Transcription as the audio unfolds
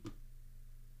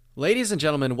Ladies and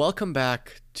gentlemen, welcome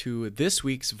back to this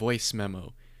week's voice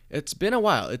memo. It's been a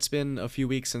while. It's been a few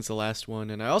weeks since the last one,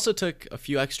 and I also took a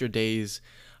few extra days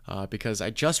because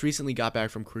I just recently got back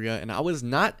from Korea, and I was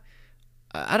not.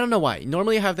 I don't know why.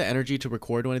 Normally, I have the energy to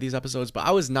record one of these episodes, but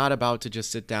I was not about to just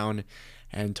sit down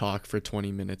and talk for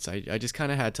 20 minutes. I just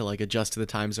kind of had to adjust to the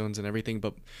time zones and everything,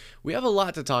 but we have a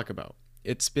lot to talk about.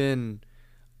 It's been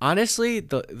honestly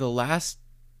the last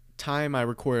time I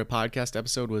recorded a podcast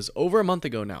episode was over a month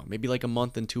ago now, maybe like a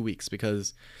month and 2 weeks,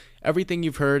 because everything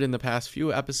you've heard in the past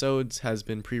few episodes has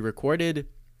been pre recorded.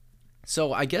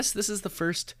 So I guess this is the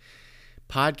first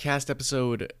podcast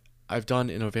episode I've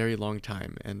done in a very long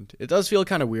time, and it does feel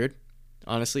kind of weird.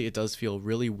 Honestly, it does feel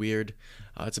really weird.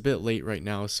 It's a bit late right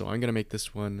now, so I'm going to make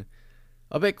this one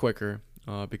a bit quicker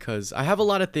because I have a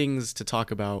lot of things to talk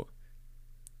about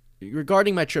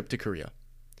regarding my trip to Korea.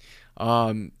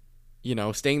 Um,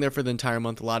 Staying there for the entire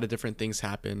month, a lot of different things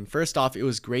happened. First off, it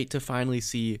was great to finally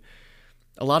see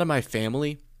a lot of my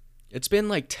family. It's been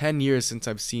like 10 years since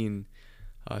I've seen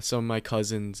some of my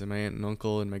cousins and my aunt and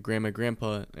uncle and my grandma and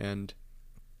grandpa. And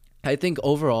I think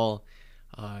overall,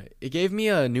 it gave me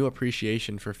a new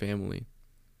appreciation for family.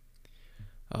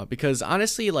 Because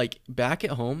honestly, like back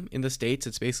at home in the States,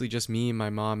 it's basically just me, my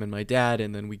mom, and my dad.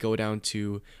 And then we go down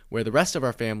to where the rest of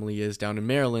our family is down in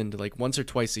Maryland, like once or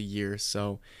twice a year.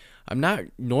 So I'm not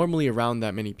normally around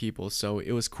that many people. So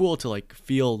it was cool to like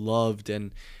feel loved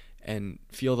and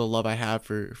feel the love I have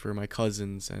for my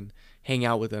cousins and hang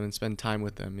out with them and spend time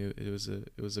with them.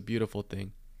 It was a beautiful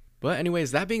thing. But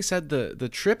anyways, that being said, the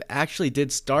trip actually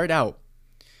did start out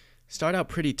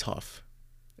pretty tough,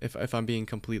 if I'm being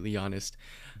completely honest.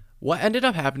 What ended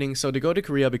up happening, so to go to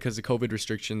Korea, because the COVID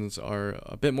restrictions are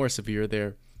a bit more severe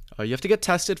there, you have to get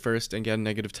tested first and get a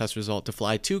negative test result to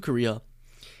fly to Korea.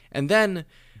 And then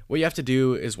what you have to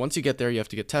do is once you get there, you have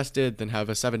to get tested, then have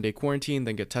a 7-day quarantine,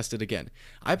 then get tested again.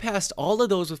 I passed all of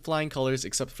those with flying colors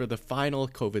except for the final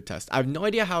COVID test. I have no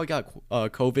idea how I got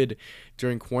COVID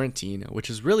during quarantine, which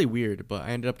is really weird, but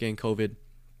I ended up getting COVID.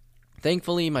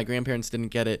 Thankfully, my grandparents didn't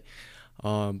get it.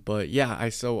 But yeah,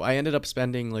 I ended up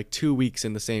spending like 2 weeks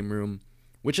in the same room,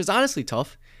 which is honestly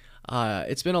tough.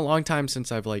 It's been a long time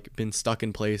since I've like been stuck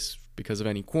in place because of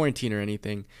any quarantine or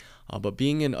anything. But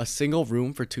being in a single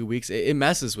room for 2 weeks, it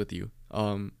messes with you.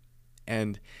 And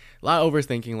a lot of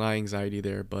overthinking, a lot of anxiety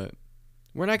there. But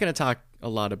we're not gonna talk a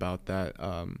lot about that.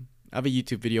 I have a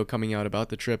YouTube video coming out about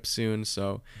the trip soon,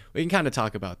 so we can kind of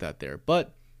talk about that there.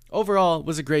 But overall, it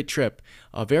was a great trip.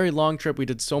 A very long trip. We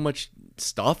did so much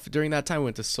stuff during that time. We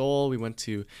went to Seoul. We went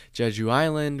to Jeju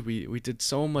Island. We did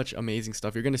so much amazing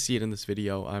stuff. You're gonna see it in this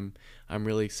video. I'm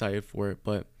really excited for it.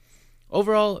 But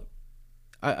overall,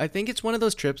 I think it's one of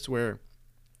those trips where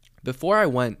before I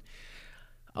went,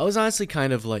 I was honestly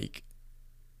kind of like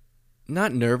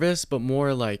not nervous, but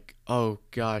more like, oh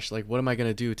gosh, like what am I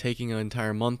gonna do? Taking an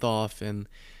entire month off. And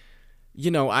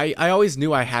I always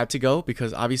knew I had to go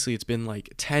because obviously it's been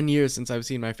like 10 years since I've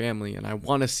seen my family, and I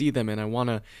want to see them and I want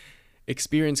to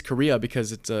experience Korea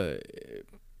because it's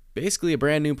basically a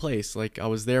brand new place. Like I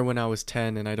was there when I was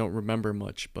 10 and I don't remember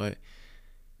much, but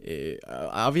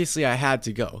obviously I had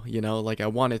to go, like I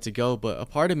wanted to go, but a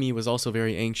part of me was also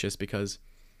very anxious because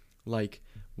like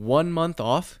 1 month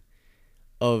off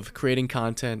of creating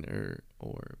content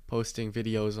or posting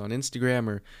videos on Instagram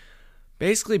or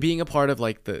basically being a part of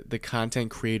like the content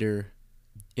creator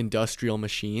industrial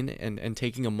machine and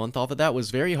taking a month off of that was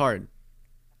very hard.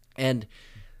 And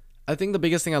I think the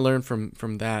biggest thing I learned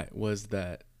from that was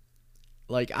that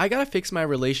like I gotta fix my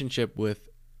relationship with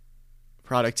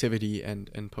productivity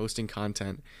and posting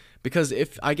content, because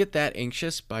if I get that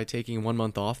anxious by taking 1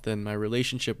 month off, then my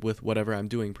relationship with whatever I'm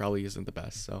doing probably isn't the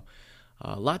best. So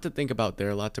a lot to think about there,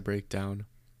 a lot to break down.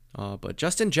 But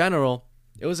just in general,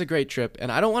 it was a great trip,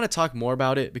 and I don't want to talk more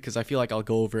about it because I feel like I'll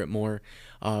go over it more.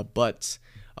 But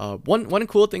one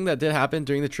cool thing that did happen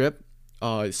during the trip.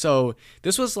 So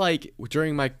this was like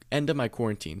during my end of my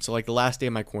quarantine. So like the last day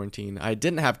of my quarantine, I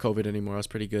didn't have COVID anymore. I was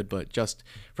pretty good, but just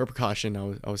for precaution,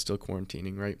 I was still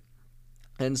quarantining, right?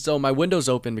 And so my window's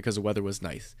open because the weather was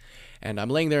nice, and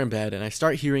I'm laying there in bed, and I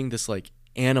start hearing this like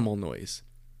animal noise.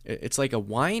 It's like a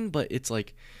whine, but it's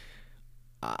like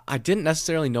I didn't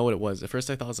necessarily know what it was. At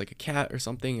first I thought it was like a cat or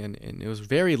something, and it was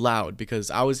very loud because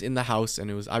I was in the house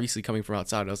and it was obviously coming from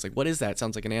outside. I was like, what is that? It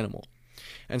sounds like an animal.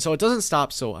 And so it doesn't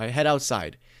stop, so I head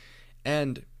outside.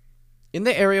 And in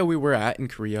the area we were at in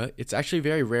Korea, it's actually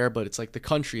very rare, but it's like the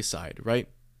countryside, right?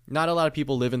 Not a lot of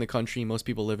people live in the country. Most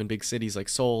people live in big cities like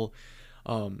Seoul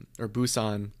or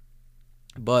Busan.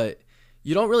 But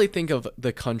you don't really think of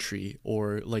the country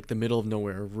or like the middle of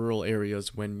nowhere or rural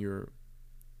areas when you're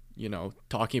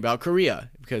talking about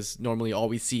Korea, because normally all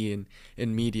we see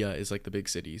in media is like the big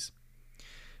cities.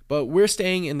 But we're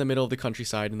staying in the middle of the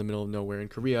countryside, in the middle of nowhere in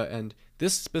Korea, and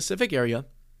this specific area,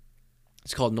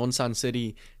 it's called Nonsan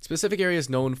City. Specific area is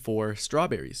known for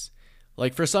strawberries.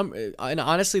 Like for some, and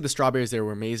honestly, the strawberries there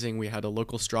were amazing. We had a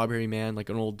local strawberry man, like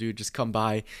an old dude, just come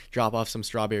by, drop off some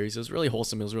strawberries. It was really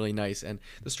wholesome. It was really nice. And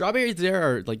the strawberries there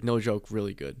are, like, no joke,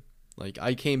 really good. Like,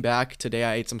 I came back today,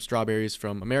 I ate some strawberries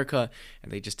from America,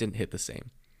 and they just didn't hit the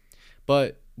same.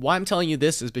 But why I'm telling you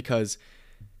this is because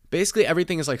basically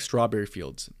everything is like strawberry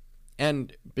fields.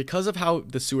 And because of how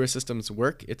the sewer systems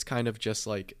work, it's kind of just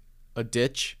like a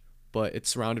ditch, but it's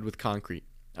surrounded with concrete.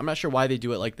 I'm not sure why they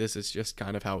do it like this. It's just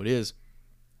kind of how it is.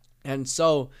 And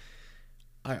so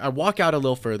I walk out a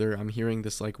little further. I'm hearing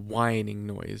this like whining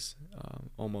noise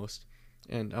almost.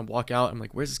 And I walk out. I'm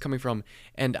like, where's this coming from?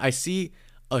 And I see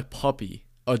a puppy,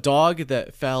 a dog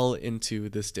that fell into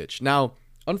this ditch. Now,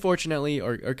 unfortunately,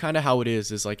 or kind of how it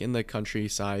is like in the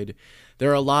countryside, there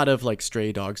are a lot of like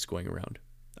stray dogs going around.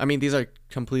 I mean, these are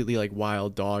completely like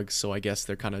wild dogs, so I guess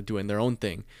they're kind of doing their own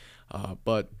thing.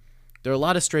 But there are a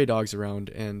lot of stray dogs around,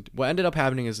 and what ended up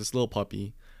happening is this little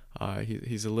puppy.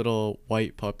 He's a little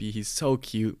white puppy. He's so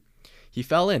cute. He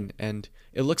fell in, and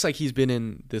it looks like he's been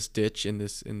in this ditch, in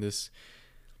this.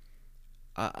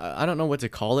 I don't know what to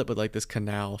call it, but like this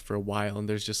canal for a while, and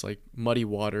there's just like muddy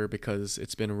water because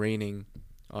it's been raining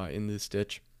in this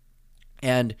ditch.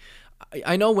 And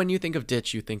I know when you think of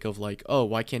ditch, you think of like, oh,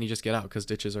 why can't he just get out? Because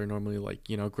ditches are normally like,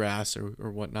 grass or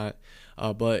whatnot.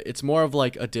 But it's more of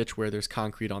like a ditch where there's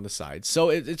concrete on the sides. So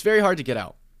it's very hard to get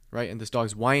out, right? And this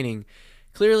dog's whining,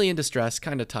 clearly in distress,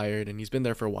 kind of tired, and he's been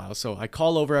there for a while. So I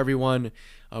call over everyone.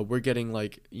 We're getting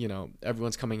like,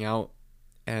 everyone's coming out.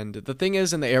 And the thing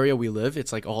is, in the area we live,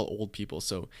 it's like all old people.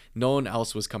 So no one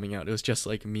else was coming out. It was just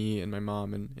like me and my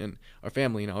mom and our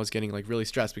family. And I was getting like really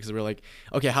stressed because we were like,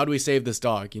 okay, how do we save this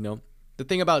dog? The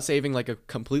thing about saving like a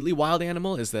completely wild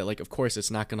animal is that, like, of course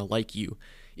it's not going to like you,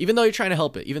 even though you're trying to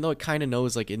help it, even though it kind of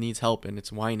knows like it needs help and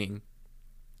it's whining.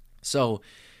 So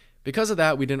because of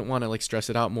that, we didn't want to like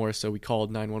stress it out more. So we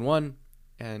called 911,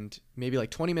 and maybe like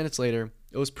 20 minutes later,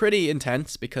 it was pretty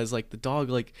intense because like the dog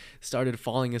like started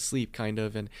falling asleep kind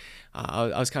of. And I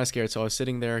was kind of scared. So I was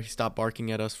sitting there. He stopped barking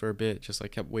at us for a bit, just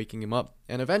like kept waking him up.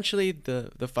 And eventually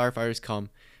the firefighters come,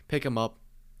 pick him up,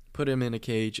 put him in a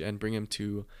cage, and bring him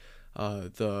to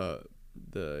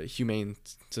the Humane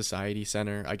Society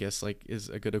Center, I guess, like, is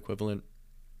a good equivalent,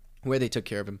 where they took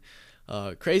care of him.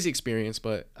 Crazy experience,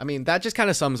 but I mean, that just kind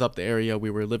of sums up the area we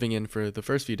were living in for the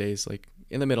first few days, like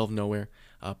in the middle of nowhere.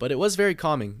 But it was very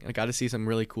calming. I got to see some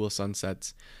really cool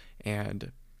sunsets,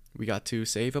 and we got to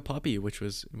save a puppy, which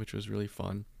was really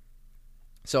fun.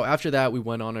 So after that, we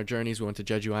went on our journeys. We went to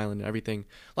Jeju Island and everything.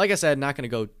 Like I said, not going to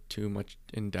go too much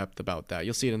in depth about that.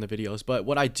 You'll see it in the videos. But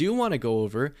what I do want to go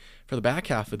over for the back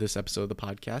half of this episode of the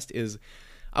podcast is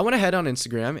I want to head on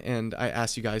Instagram, and I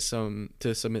asked you guys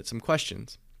to submit some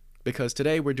questions, because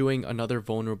today we're doing another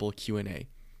vulnerable Q&A.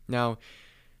 Now,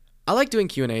 I like doing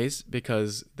Q&As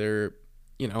because they're,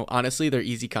 honestly, they're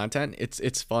easy content.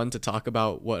 It's fun to talk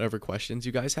about whatever questions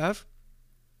you guys have.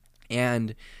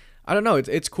 And I don't know,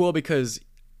 it's cool because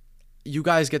you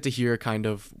guys get to hear kind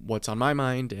of what's on my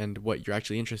mind and what you're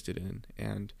actually interested in.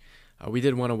 And we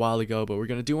did one a while ago, but we're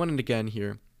going to do one again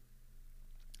here.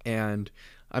 And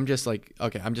I'm just like,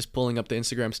 okay, I'm just pulling up the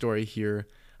Instagram story here.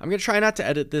 I'm going to try not to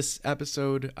edit this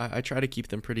episode. I try to keep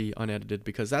them pretty unedited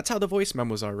because that's how the voice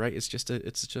memos are, right? It's just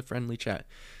a friendly chat.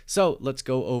 So let's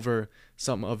go over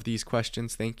some of these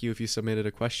questions. Thank you if you submitted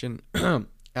a question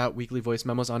at Weekly Voice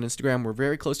Memos on Instagram. We're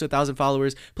very close to 1,000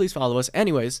 followers. Please follow us.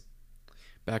 Anyways,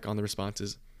 back on the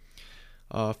responses.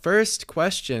 First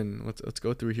question. Let's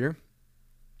go through here.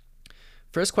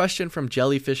 First question from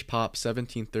Jellyfish Pop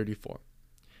 1734.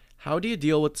 How do you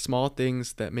deal with small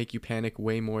things that make you panic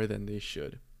way more than they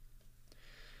should?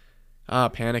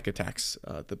 Panic attacks,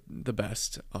 the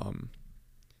best.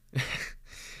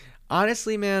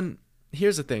 Honestly, man,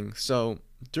 here's the thing. So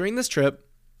during this trip,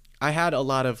 I had a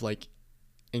lot of like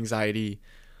anxiety,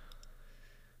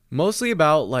 mostly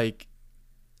about like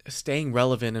staying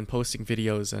relevant and posting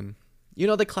videos, and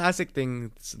the classic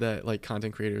things that like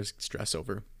content creators stress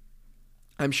over.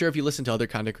 I'm sure if you listen to other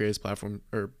content creators platform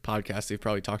or podcasts, they've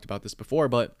probably talked about this before,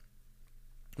 but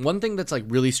one thing that's like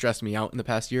really stressed me out in the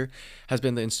past year has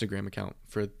been the Instagram account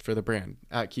for the brand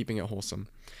at Keeping It Wholesome.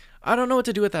 I don't know what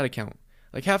to do with that account.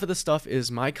 Like, half of the stuff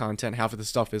is my content, half of the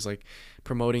stuff is like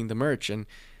promoting the merch, and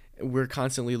we're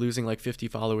constantly losing like 50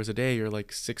 followers a day or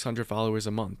like 600 followers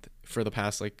a month for the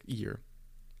past like year.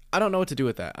 I don't know what to do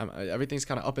with that. Everything's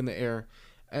kind of up in the air,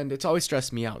 and it's always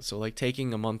stressed me out. So like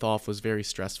taking a month off was very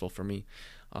stressful for me.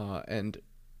 And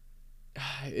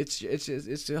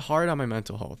it's hard on my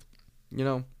mental health, you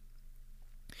know.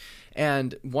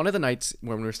 And one of the nights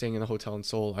when we were staying in the hotel in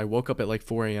Seoul, I woke up at like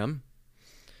 4 a.m.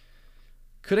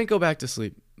 Couldn't go back to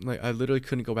sleep. Like, I literally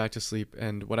couldn't go back to sleep.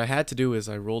 And what I had to do is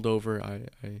I rolled over.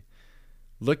 I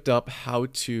looked up how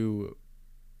to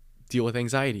deal with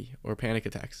anxiety or panic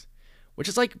attacks, which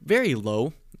is like very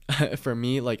low for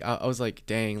me. Like, I was like,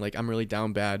 dang, like I'm really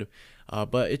down bad.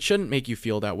 But it shouldn't make you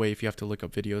feel that way if you have to look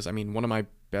up videos. I mean, one of my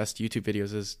best YouTube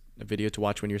videos is a video to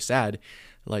watch when you're sad.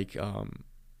 Like,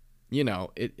 you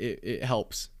know, it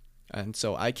helps. And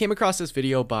so I came across this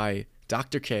video by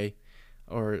Dr. K,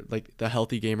 or like the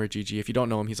Healthy Gamer GG. If you don't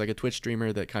know him, he's like a Twitch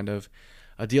streamer that kind of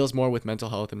deals more with mental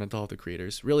health and mental health of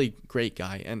creators. Really great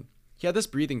guy. And he had this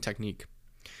breathing technique.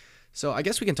 So I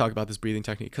guess we can talk about this breathing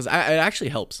technique because it actually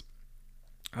helps.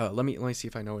 Let me see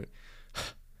if I know it.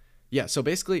 Yeah, so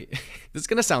basically, this is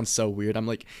going to sound so weird. I'm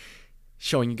like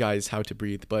showing you guys how to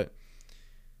breathe, but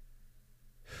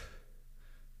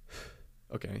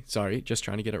okay, sorry, just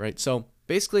trying to get it right. So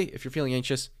basically, if you're feeling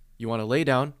anxious, you want to lay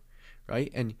down, right?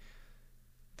 And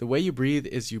the way you breathe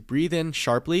is you breathe in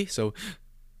sharply, so,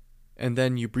 and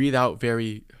then you breathe out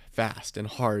very fast and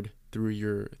hard through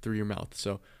your mouth.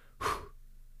 So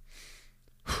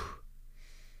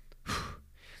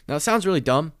now it sounds really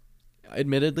dumb,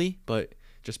 admittedly, but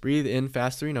just breathe in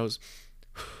fast through your nose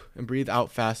and breathe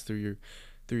out fast through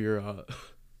your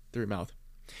mouth.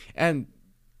 And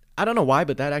I don't know why,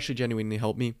 but that actually genuinely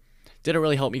helped me. Didn't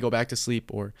really help me go back to sleep,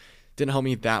 or didn't help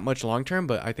me that much long term,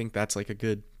 but I think that's like a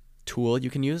good tool you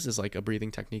can use, is like a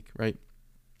breathing technique, right?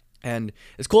 And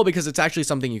it's cool because it's actually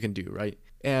something you can do, right?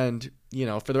 And, you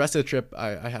know, for the rest of the trip,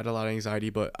 I had a lot of anxiety,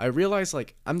 but I realized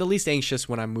like I'm the least anxious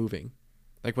when I'm moving.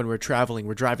 Like when we're traveling,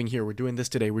 we're driving here, we're doing this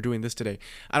today, we're doing this today.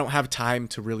 I don't have time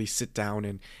to really sit down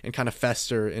and kind of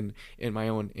fester in my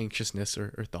own anxiousness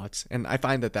or thoughts. And I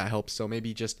find that helps. So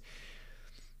maybe just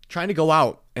trying to go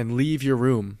out and leave your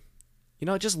room. You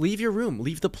know, just leave your room.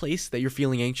 Leave the place that you're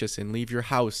feeling anxious in. Leave your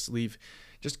house.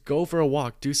 Just go for a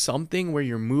walk. Do something where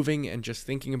you're moving and just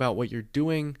thinking about what you're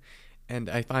doing. And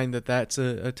I find that that's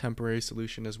a temporary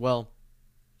solution as well.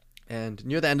 And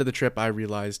near the end of the trip, I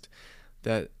realized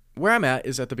that where I'm at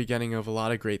is at the beginning of a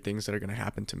lot of great things that are going to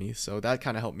happen to me. So that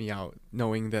kind of helped me out,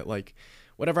 knowing that like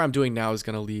whatever I'm doing now is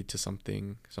going to lead to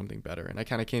something better. And I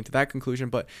kind of came to that conclusion.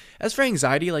 But as for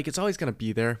anxiety, like it's always going to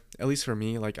be there, at least for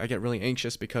me. Like I get really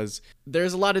anxious because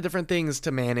there's a lot of different things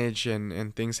to manage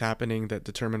and things happening that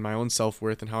determine my own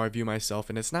self-worth and how I view myself.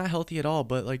 And it's not healthy at all,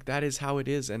 but like that is how it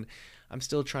is. And I'm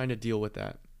still trying to deal with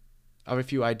that. I have a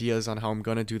few ideas on how I'm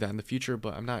going to do that in the future,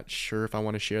 but I'm not sure if I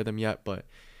want to share them yet. But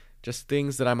just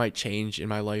things that I might change in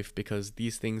my life because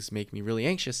these things make me really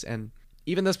anxious. And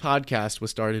even this podcast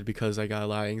was started because I got a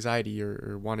lot of anxiety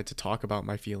or wanted to talk about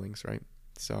my feelings, right?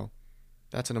 So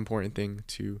that's an important thing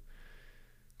to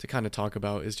kind of talk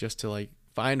about, is just to like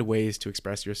find ways to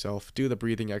express yourself, do the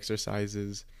breathing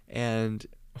exercises, and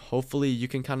hopefully you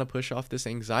can kind of push off this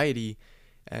anxiety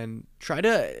and try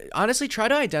to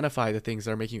identify the things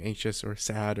that are making you anxious or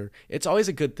sad. Or it's always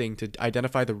a good thing to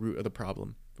identify the root of the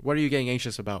problem. What are you getting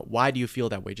anxious about? Why do you feel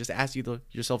that way? Just ask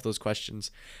yourself those questions.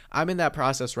 I'm in that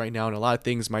process right now, and a lot of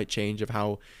things might change of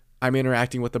how I'm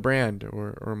interacting with the brand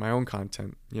or my own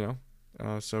content, you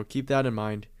know? So keep that in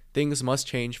mind. Things must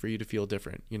change for you to feel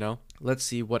different, you know? Let's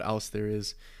see what else there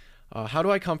is. How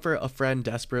do I comfort a friend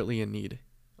desperately in need?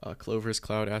 Clover's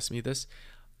Cloud asked me this.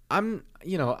 I'm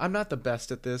not the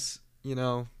best at this, you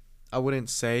know, I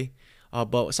wouldn't say,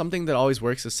 but something that always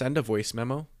works is send a voice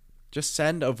memo. Just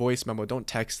send a voice memo. Don't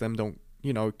text them.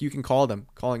 You can call them.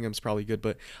 Calling them is probably good,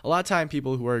 but a lot of time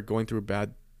people who are going through a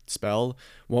bad spell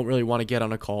won't really want to get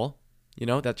on a call. You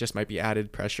know, that just might be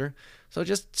added pressure. So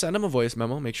just send them a voice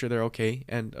memo, make sure they're okay.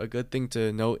 And a good thing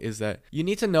to note is that you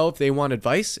need to know if they want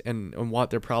advice and want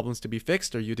their problems to be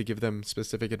fixed, or you to give them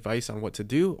specific advice on what to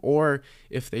do, or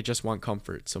if they just want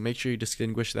comfort. So make sure you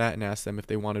distinguish that and ask them if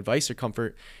they want advice or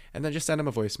comfort, and then just send them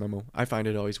a voice memo. I find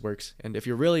it always works. And if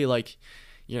you're really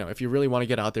if you really want to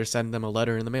get out there, send them a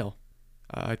letter in the mail.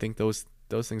 I think those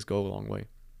things go a long way.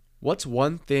 What's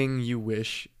one thing you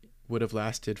wish would have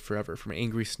lasted forever? From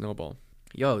Angry Snowball.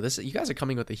 Yo, you guys are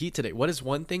coming with the heat today. What is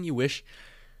one thing you wish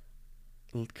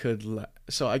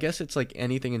so I guess it's like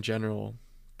anything in general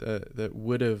that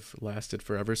would have lasted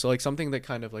forever. So like something that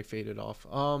kind of like faded off.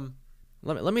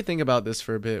 Let me think about this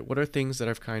for a bit. What are things that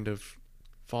have kind of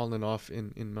fallen off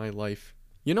in my life?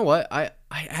 You know what? I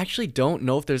actually don't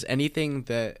know if there's anything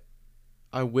that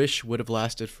I wish would have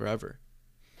lasted forever.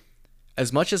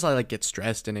 As much as I like get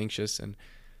stressed and anxious and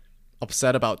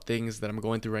upset about things that I'm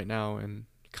going through right now, and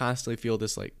constantly feel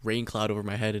this like rain cloud over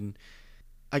my head, and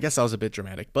I guess that was a bit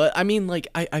dramatic, but I mean, like,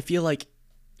 I feel like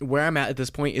where I'm at this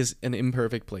point is an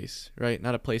imperfect place, right?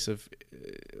 Not a place of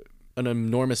an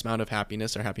enormous amount of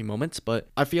happiness or happy moments, but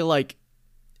I feel like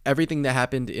everything that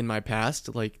happened in my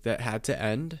past, like that had to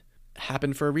end,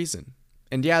 happened for a reason.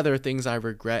 And yeah, there are things I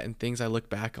regret and things I look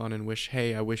back on and wish,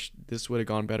 hey, I wish this would have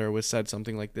gone better or was said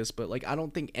something like this. But like, I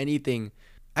don't think anything.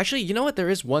 Actually, you know what? There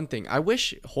is one thing. I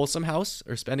wish Wholesome House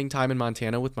or spending time in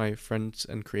Montana with my friends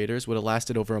and creators would have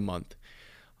lasted over a month,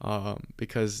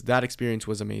 because that experience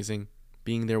was amazing.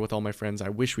 Being there with all my friends, I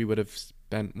wish we would have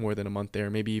spent more than a month there,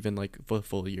 maybe even like a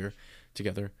full year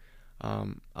together.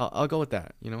 I'll go with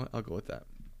that. You know what? I'll go with that.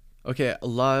 Okay,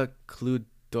 La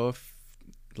Cladovica.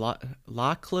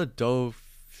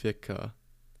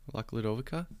 La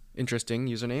Cladovica? Interesting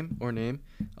username or name.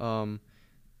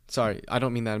 Sorry, I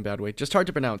don't mean that in a bad way. Just hard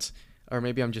to pronounce. Or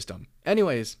maybe I'm just dumb.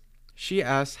 Anyways, she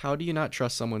asks, how do you not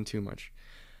trust someone too much?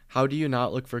 How do you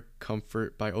not look for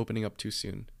comfort by opening up too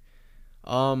soon?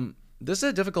 This is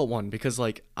a difficult one because,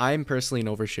 like, I'm personally an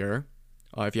oversharer,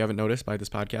 if you haven't noticed by this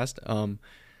podcast.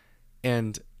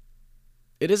 And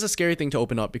it is a scary thing to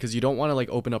open up because you don't want to, like,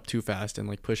 open up too fast and,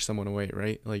 like, push someone away,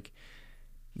 right? Like,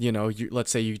 you know,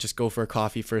 let's say you just go for a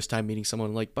coffee first time meeting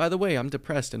someone, like, by the way, I'm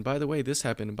depressed, and by the way, this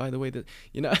happened, and by the way, that,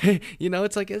 you know,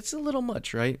 it's like, it's a little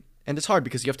much, right? And it's hard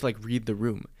because you have to, like, read the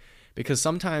room. Because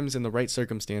sometimes in the right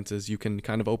circumstances, you can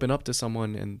kind of open up to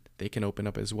someone and they can open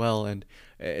up as well. And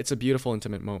it's a beautiful,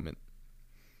 intimate moment.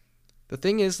 The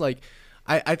thing is, like,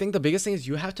 I think the biggest thing is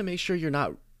you have to make sure you're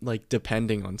not, like,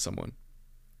 depending on someone,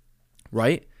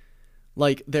 right?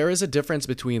 Like, there is a difference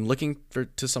between looking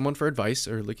to someone for advice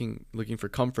or looking for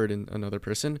comfort in another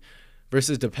person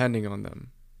versus depending on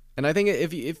them. And I think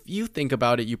if you think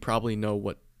about it, you probably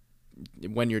know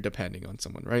when you're depending on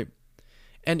someone, right?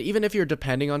 And even if you're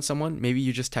depending on someone, maybe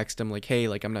you just text them like, hey,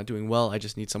 like, I'm not doing well. I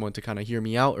just need someone to kind of hear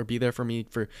me out or be there for me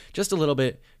for just a little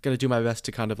bit. Going to do my best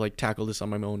to kind of, like, tackle this on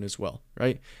my own as well,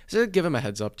 right? So give them a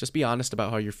heads up. Just be honest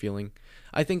about how you're feeling.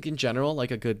 I think in general,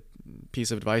 like, a good piece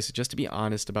of advice is just to be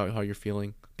honest about how you're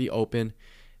feeling. Be open.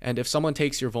 And if someone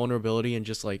takes your vulnerability and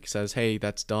just, like, says, hey,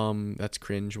 that's dumb, that's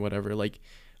cringe, whatever, like,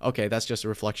 okay, that's just a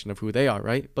reflection of who they are,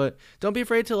 right? But don't be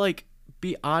afraid to, like,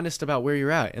 be honest about where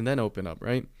you're at and then open up,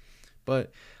 right?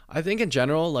 But I think in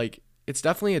general, like, it's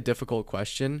definitely a difficult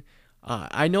question.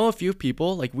 I know a few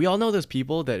people, like, we all know those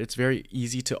people that it's very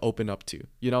easy to open up to,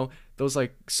 you know, those,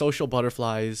 like, social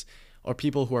butterflies or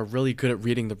people who are really good at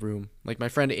reading the room. Like my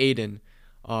friend Aiden,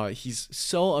 he's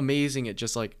so amazing at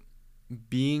just, like,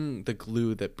 being the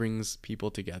glue that brings people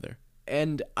together.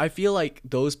 And I feel like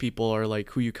those people are,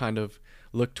 like, who you kind of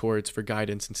look towards for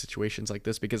guidance in situations like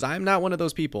this, because I'm not one of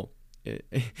those people.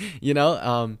 You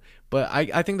know, but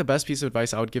I think the best piece of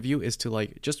advice I would give you is to,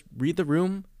 like, just read the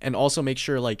room and also make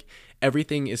sure, like,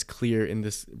 everything is clear in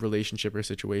this relationship or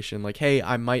situation. Like, hey,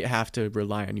 I might have to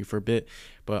rely on you for a bit,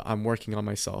 but I'm working on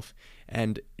myself.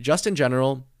 And just in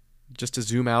general, just to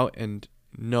zoom out and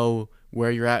know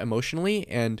where you're at emotionally,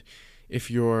 and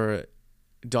if you're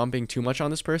dumping too much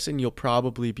on this person, you'll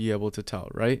probably be able to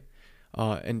tell, right?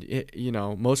 And you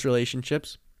know, most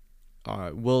relationships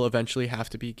will eventually have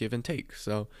to be give and take.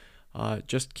 So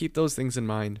just keep those things in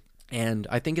mind. And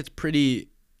I think it's pretty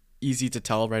easy to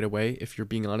tell right away if you're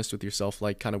being honest with yourself,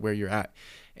 like, kind of where you're at.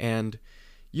 And,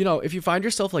 you know, if you find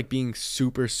yourself, like, being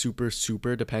super, super,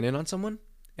 super dependent on someone,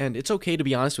 and it's okay to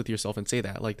be honest with yourself and say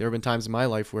that. Like, there have been times in my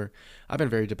life where I've been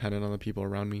very dependent on the people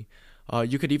around me.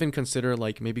 You could even consider,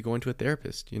 like, maybe going to a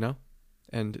therapist, you know?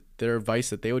 And their advice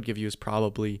that they would give you is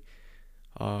probably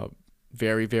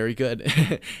very, very good.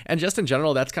 And just in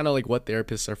general, that's kind of like what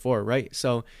therapists are for, right?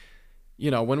 So, you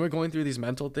know, when we're going through these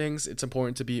mental things, it's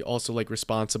important to be also, like,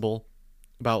 responsible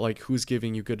about, like, who's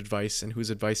giving you good advice and whose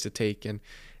advice to take, and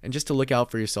just to look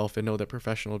out for yourself and know that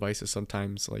professional advice is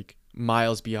sometimes, like,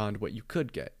 miles beyond what you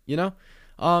could get, you know?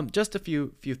 Just a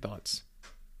few thoughts.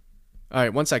 All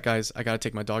right, one sec, guys. I gotta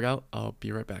take my dog out. I'll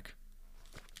be right back.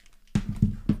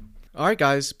 All right,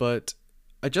 guys, but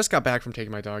I just got back from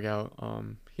taking my dog out.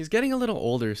 He's getting a little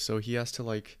older, so he has to,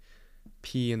 like,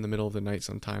 pee in the middle of the night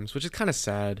sometimes, which is kind of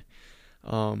sad.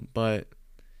 But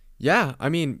yeah, I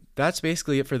mean, that's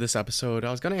basically it for this episode. I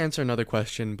was going to answer another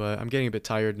question, but I'm getting a bit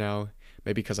tired now,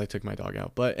 maybe because I took my dog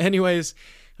out. But anyways,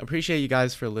 I appreciate you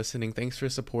guys for listening. Thanks for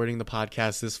supporting the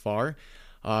podcast this far.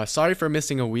 Sorry for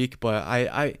missing a week, but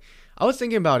I was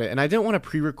thinking about it, and I didn't want to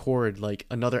pre-record, like,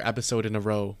 another episode in a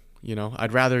row. You know,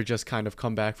 I'd rather just kind of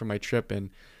come back from my trip and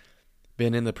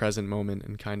been in the present moment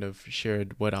and kind of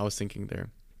shared what I was thinking there.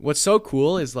 What's so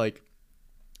cool is, like,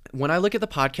 when I look at the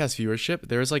podcast viewership,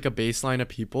 there's, like, a baseline of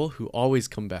people who always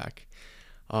come back.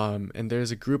 And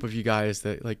there's a group of you guys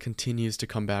that, like, continues to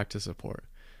come back to support,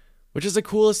 which is the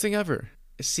coolest thing ever.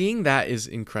 Seeing that is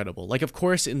incredible. Like, of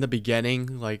course, in the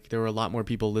beginning, like there were a lot more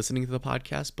people listening to the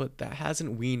podcast, but that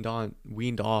hasn't weaned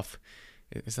off.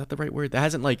 Is that the right word? That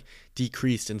hasn't like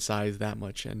decreased in size that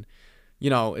much. And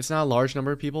it's not a large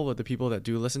number of people, but the people that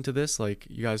do listen to this, like,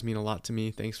 you guys mean a lot to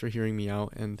me. Thanks for hearing me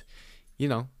out and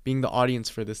being the audience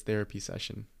for this therapy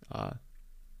session.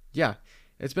 Yeah,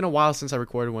 it's been a while since I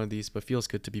recorded one of these, but feels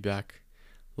good to be back.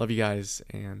 Love you guys,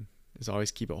 and as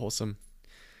always, keep it wholesome.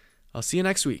 I'll see you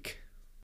next week.